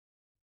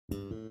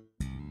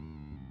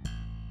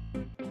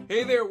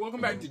Hey there,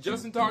 welcome back to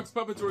Justin Talks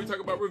Puppets, where we talk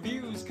about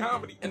reviews,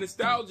 comedy, and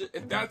nostalgia.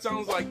 If that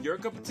sounds like your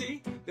cup of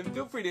tea, then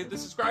feel free to hit the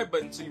subscribe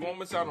button so you won't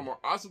miss out on more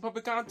awesome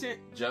puppet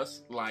content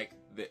just like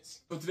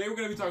this. So today we're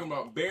going to be talking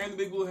about Bear in the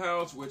Big Blue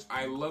House, which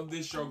I loved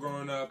this show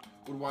growing up,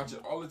 would watch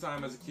it all the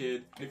time as a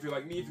kid. And if you're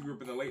like me, if you grew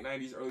up in the late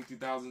 90s, early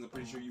 2000s, I'm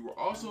pretty sure you were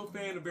also a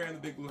fan of Bear in the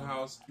Big Blue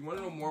House. If you want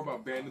to know more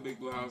about Bear in the Big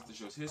Blue House, the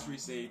show's history,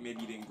 say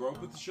maybe you didn't grow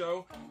up with the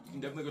show, you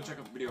can definitely go check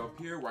out the video up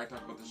here where I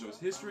talk about the show's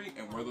history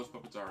and where those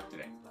puppets are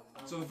today.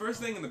 So the first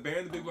thing in the Bear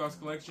in the Big Blue House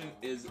collection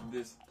is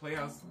this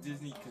Playhouse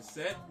Disney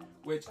cassette,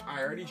 which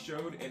I already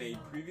showed in a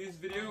previous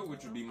video,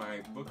 which would be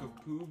my Book of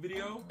Pooh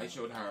video. I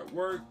showed how it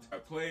worked, how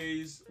it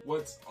plays,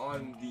 what's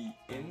on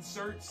the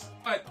inserts,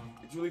 but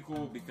it's really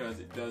cool because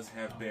it does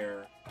have Bear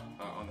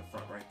on the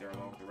front right there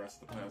along with the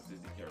rest of the Playhouse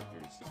Disney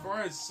characters. As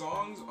far as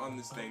songs on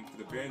this thing for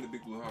the Bear in the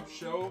Big Blue House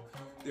show,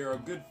 there are a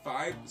good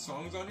 5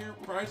 songs on here.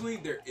 Surprisingly,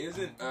 there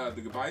isn't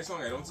the goodbye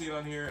song. I don't see it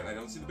on here, and I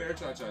don't see the Bear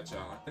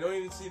Cha-Cha-Cha. I don't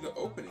even see the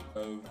opening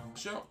of the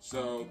show.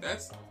 So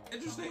that's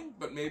interesting,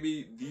 but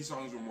maybe these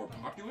songs were more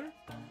popular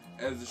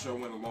as the show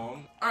went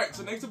along. Alright,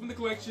 so next up in the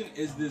collection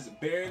is this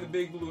Bear in the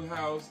Big Blue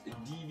House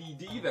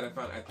DVD that I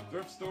found at the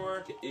thrift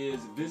store. It is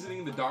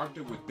Visiting the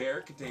Doctor with Bear.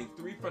 It contains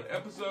 3 fun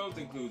episodes,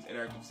 includes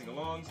interactive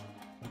sing-alongs.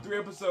 The 3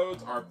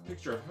 episodes are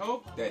Picture of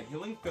Health, That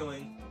Healing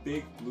Feeling,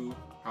 Big Blue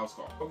House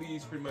Call. All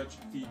these pretty much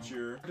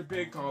feature a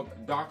pig called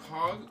Doc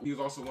Hogg. He was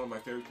also one of my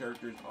favorite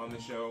characters on the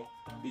show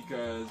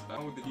because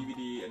along with the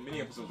DVD and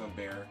many episodes on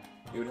Bear,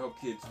 it would help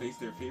kids face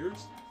their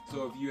fears.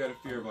 So if you had a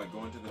fear of like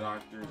going to the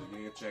doctors or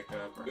getting a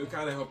checkup, it would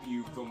kind of help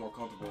you feel more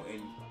comfortable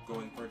in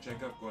going for a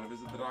checkup, going to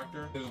visit the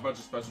doctor. There's a bunch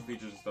of special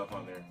features and stuff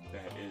on there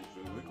that is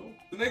really, really cool.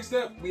 So next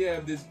up, we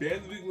have this Bear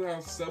in the Big Blue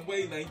House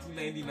Subway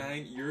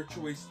 1999 Your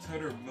Choice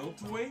Tutter Mill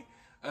Toy.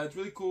 It's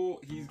really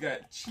cool. He's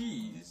got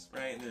cheese,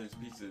 right? And there's a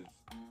piece of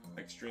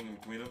like string in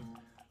between them.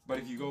 But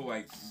if you go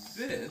like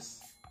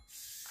this,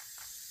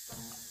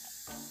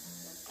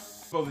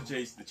 supposed to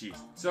chase the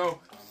cheese. So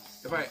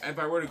if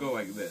I were to go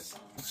like this,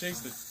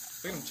 chase the.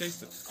 Look at him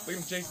chase it. Look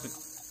at him chase it.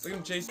 Look at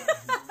him chase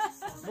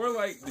it. More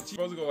like the cheese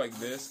supposed to go like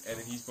this, and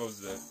then he's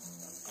supposed to.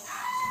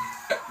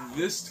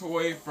 This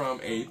toy from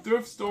a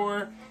thrift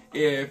store.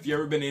 If you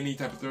ever been to any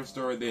type of thrift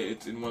store,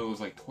 it's in one of those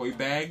like toy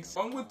bags.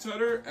 Along with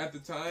Tutter at the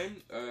time,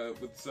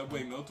 with the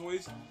Subway Mill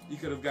Toys, you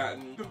could have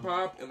gotten Pip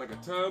Pop in like a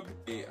tub,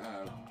 a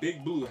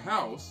Big Blue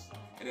House,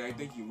 and then I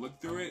think you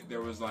looked through it,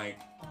 there was like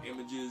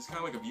images, kind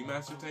of like a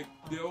Viewmaster type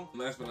deal.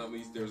 And last but not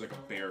least, there was like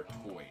a bear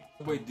toy.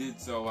 Subway did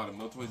sell a lot of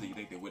mill toys that you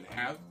think they wouldn't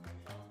have,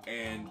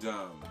 and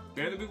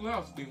Bear in the Big Blue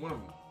House being one of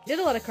them. Did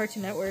a lot of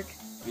Cartoon Network.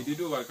 They did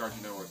do a lot of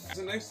Cartoon Network.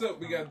 So next up,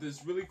 we got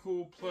this really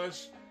cool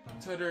plush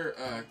Tutter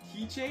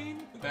keychain.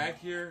 The back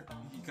here,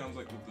 he comes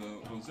like with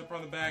the little zipper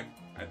on the back.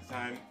 At the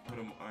time, put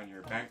him on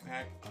your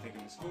backpack to take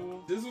him to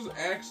school. This was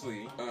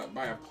actually,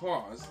 by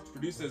Applause,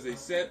 produced as a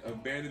set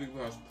of Bear in the Big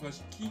Blue House plush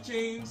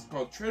keychains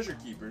called Treasure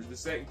Keepers. The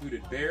set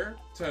included Bear,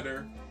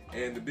 Tutter,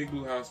 and the Big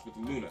Blue House with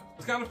Luna.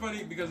 It's kind of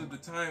funny because at the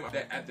time,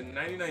 at the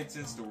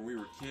 99-cent store when we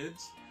were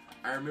kids,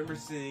 I remember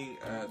seeing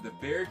the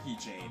Bear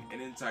keychain,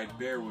 and inside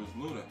Bear was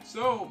Luna.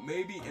 So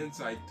maybe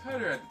inside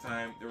Tutter at the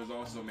time, there was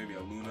also maybe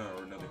a Luna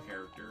or another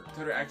character.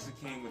 Tutter actually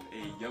came with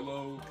a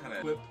yellow kind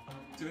of clip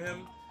to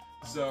him.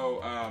 So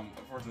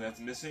unfortunately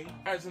that's missing.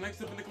 Alright, so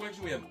next up in the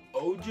collection we have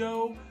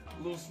Ojo.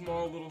 A little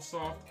small, little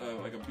soft,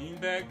 like a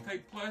beanbag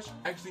type plush.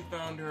 I actually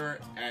found her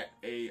at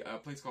a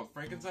place called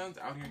Frankenstein's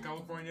out here in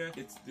California.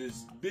 It's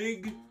this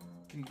big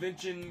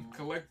convention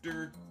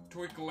collector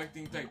toy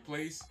collecting type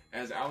place.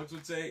 As Alex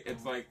would say,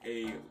 it's like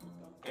a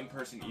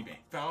in-person eBay.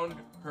 Found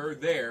her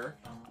there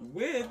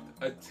with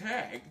a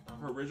tag,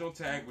 her original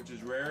tag, which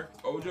is rare.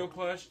 Ojo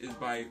plush is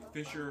by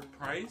Fisher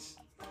Price,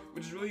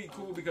 which is really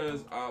cool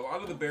because a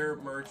lot of the Bear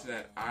merch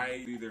that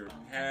I either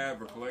have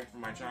or collect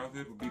from my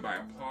childhood would be by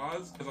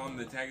Applause. Because on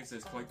the tag it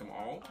says collect them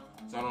all.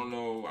 So I don't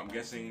know, I'm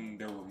guessing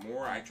there were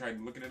more. I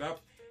tried looking it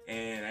up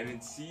and I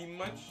didn't see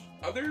much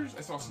others.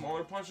 I saw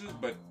smaller plushes,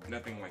 but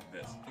nothing like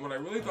this. And what I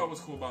really thought was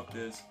cool about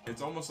this,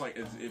 it's almost like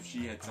as if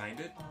she had signed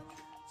it.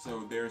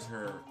 So there's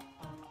her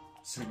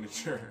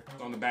signature.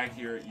 So on the back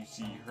here, you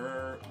see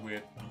her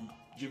with the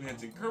Jim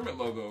Henson Kermit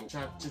logo.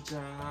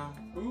 Cha-cha-cha.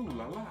 Ooh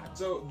la la.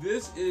 So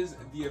this is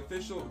the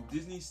official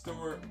Disney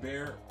Store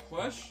Bear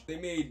plush. They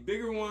made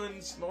bigger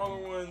ones,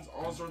 smaller ones,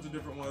 all sorts of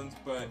different ones,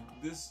 but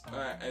this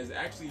is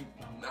actually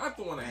not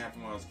the one I have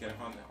from when I was a kid. I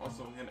found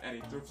also him at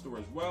a thrift store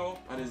as well.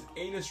 On his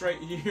anus right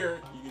here,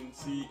 you can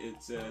see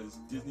it says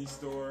Disney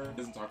Store. It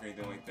doesn't talk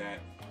anything like that.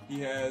 He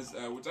has,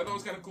 which I thought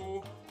was kind of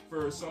cool,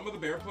 for some of the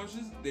Bear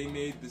plushes, they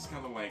made this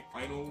kind of like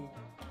final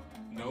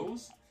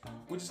nose,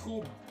 which is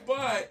cool,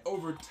 but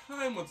over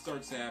time what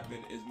starts to happen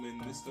is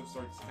when this stuff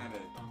starts to kind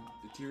of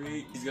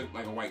deteriorate, he's got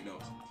like a white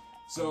nose.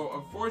 So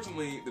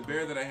unfortunately, the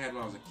Bear that I had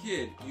when I was a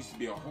kid used to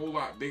be a whole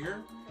lot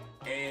bigger,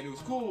 and it was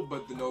cool,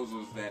 but the nose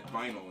was that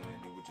vinyl and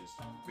it would just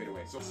fade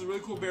away. So this is a really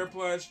cool Bear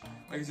plush.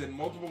 Like I said,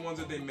 multiple ones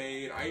that they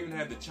made. I even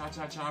had the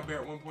Cha-Cha-Cha Bear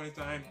at one point in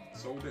time,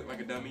 sold it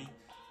like a dummy.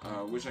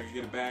 Wish I could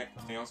get it back.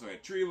 They also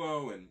had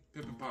Trilo and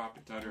Pip and Pop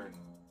and Tutter and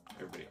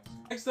everybody else.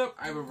 Next up,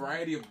 I have a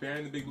variety of Bear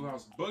in the Big Blue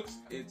House books.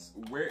 It's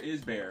Where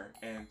is Bear?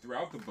 And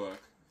throughout the book,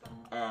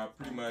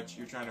 pretty much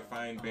you're trying to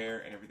find Bear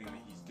and everything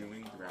that he's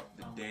doing throughout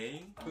the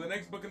day. So the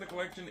next book in the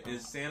collection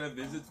is Santa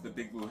Visits the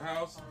Big Blue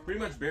House. Pretty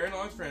much Bear and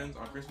all his friends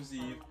on Christmas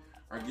Eve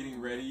are getting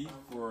ready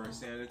for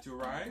Santa to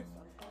arrive.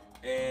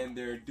 And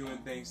they're doing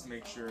things to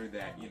make sure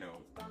that, you know,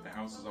 the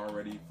house is all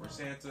ready for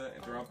Santa.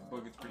 And throughout the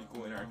book, it's pretty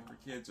cool, interactive for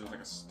kids. There's like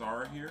a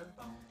star here.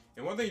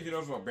 And one thing if you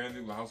notice about Bear in the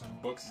Big Blue House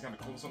books is kind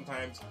of cool.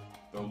 Sometimes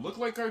they'll look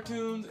like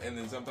cartoons, and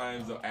then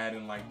sometimes they'll add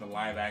in like the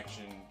live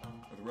action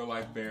or the real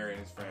life Bear and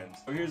his friends.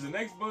 So here's the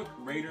next book,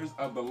 Raiders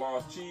of the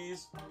Lost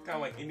Cheese. Kind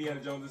of like Indiana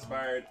Jones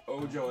inspired.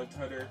 Ojo and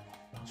Tutter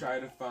try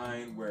to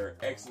find where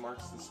X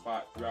marks the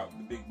spot throughout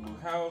the Big Blue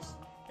House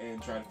and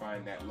try to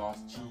find that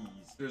lost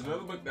cheese. There's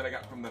another book that I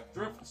got from the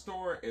thrift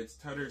store. It's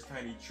Tutter's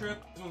Tiny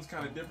Trip. This one's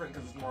kind of different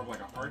because it's more of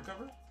like a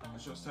hardcover.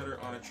 It shows Tutter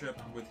on a trip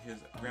with his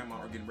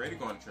grandma, or getting ready to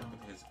go on a trip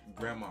with his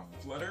grandma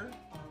Flutter.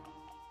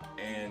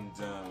 And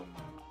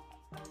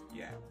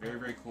yeah, very,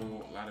 very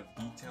cool. A lot of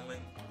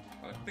detailing,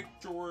 a lot of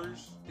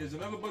pictures. There's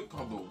another book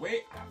called The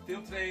Way I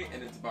Feel Today,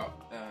 and it's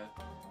about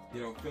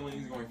you know,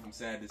 feelings going from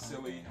sad to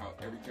silly, how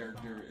every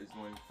character is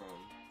going from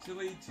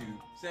silly to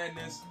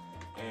sadness.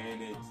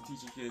 And it's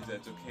teaching kids that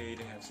it's okay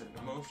to have certain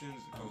emotions,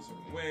 to feel a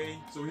certain way.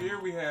 So here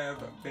we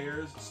have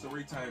Bear's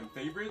Storytime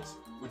Favorites,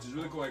 which is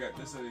really cool. I got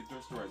this at a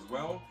thrift store as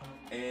well.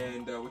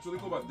 And what's really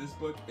cool about this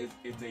book is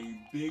it's a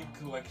big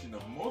collection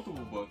of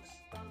multiple books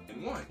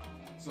in one.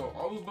 So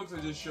all those books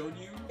I just showed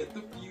you, at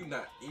the few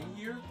not in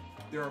here,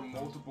 there are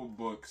multiple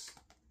books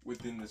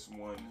within this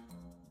one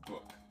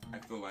book. I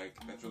feel like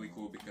that's really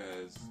cool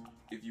because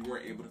if you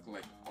weren't able to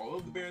collect all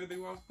of the Bear in the Big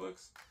Blue House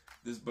books,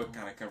 this book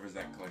kind of covers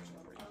that collection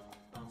for you.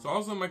 So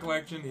also in my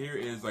collection here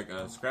is like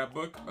a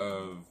scrapbook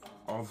of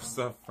all the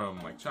stuff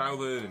from like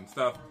childhood and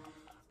stuff.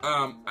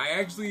 I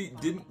actually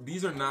didn't,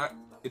 these are not,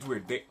 it's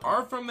weird, they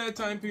are from that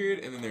time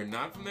period and then they're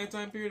not from that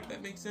time period, if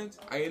that makes sense.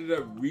 I ended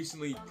up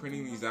recently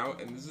printing these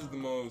out, and this is the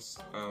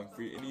most,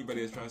 for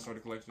anybody that's trying to start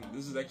a collection,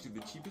 this is actually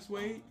the cheapest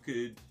way you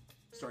could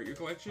start your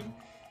collection,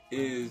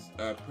 is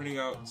printing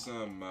out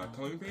some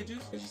coloring pages.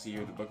 As you see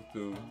here, the Book of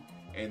Pooh.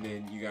 And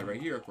then you got right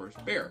here, of course,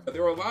 Bear. But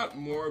there were a lot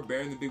more Bear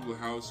in the Big Blue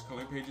House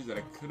coloring pages that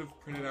I could have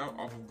printed out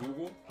off of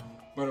Google.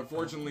 But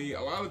unfortunately,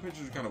 a lot of the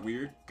pictures are kind of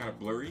weird, kind of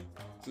blurry.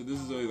 So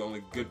this is really the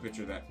only good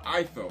picture that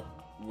I felt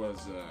was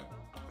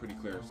pretty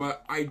clear.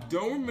 But I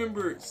don't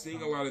remember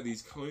seeing a lot of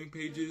these coloring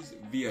pages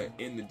via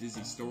in the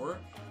Disney store.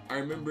 I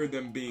remember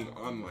them being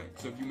online.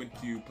 So if you went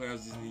to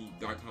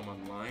PlayhouseDisney.com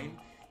online,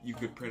 you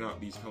could print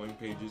out these coloring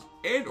pages,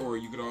 and or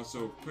you could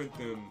also print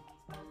them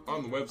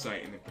on the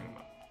website and then print them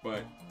out.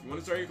 But if you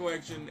want to start your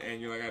collection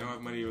and you're like, I don't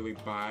have money to really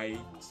buy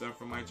stuff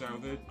from my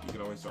childhood, you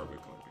can always start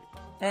with coloring pages.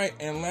 Alright,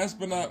 and last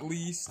but not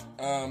least,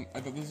 I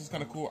thought this was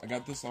kind of cool. I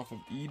got this off of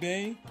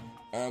eBay.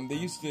 They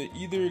used to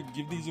either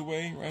give these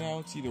away, right now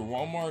it's either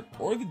Walmart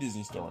or the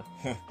Disney store.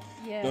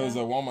 Yeah. Those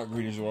Walmart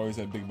greeters who always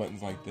had big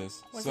buttons like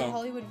this. Was it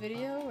Hollywood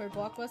Video or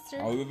Blockbuster?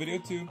 Hollywood Video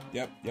too.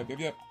 Yep.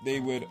 They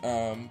would,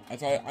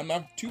 I'm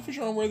not too for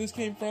sure on where this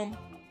came from.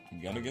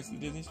 I'm gonna guess the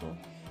Disney store.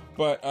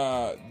 But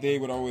they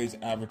would always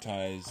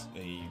advertise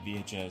a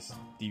VHS,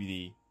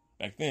 DVD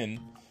back then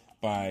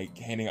by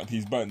handing out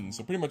these buttons.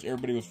 So pretty much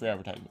everybody was free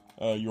advertisement.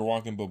 You're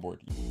walking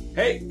billboard.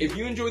 Hey, if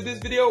you enjoyed this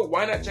video,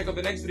 why not check out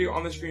the next video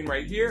on the screen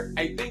right here?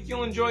 I think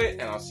you'll enjoy it,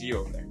 and I'll see you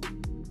over there.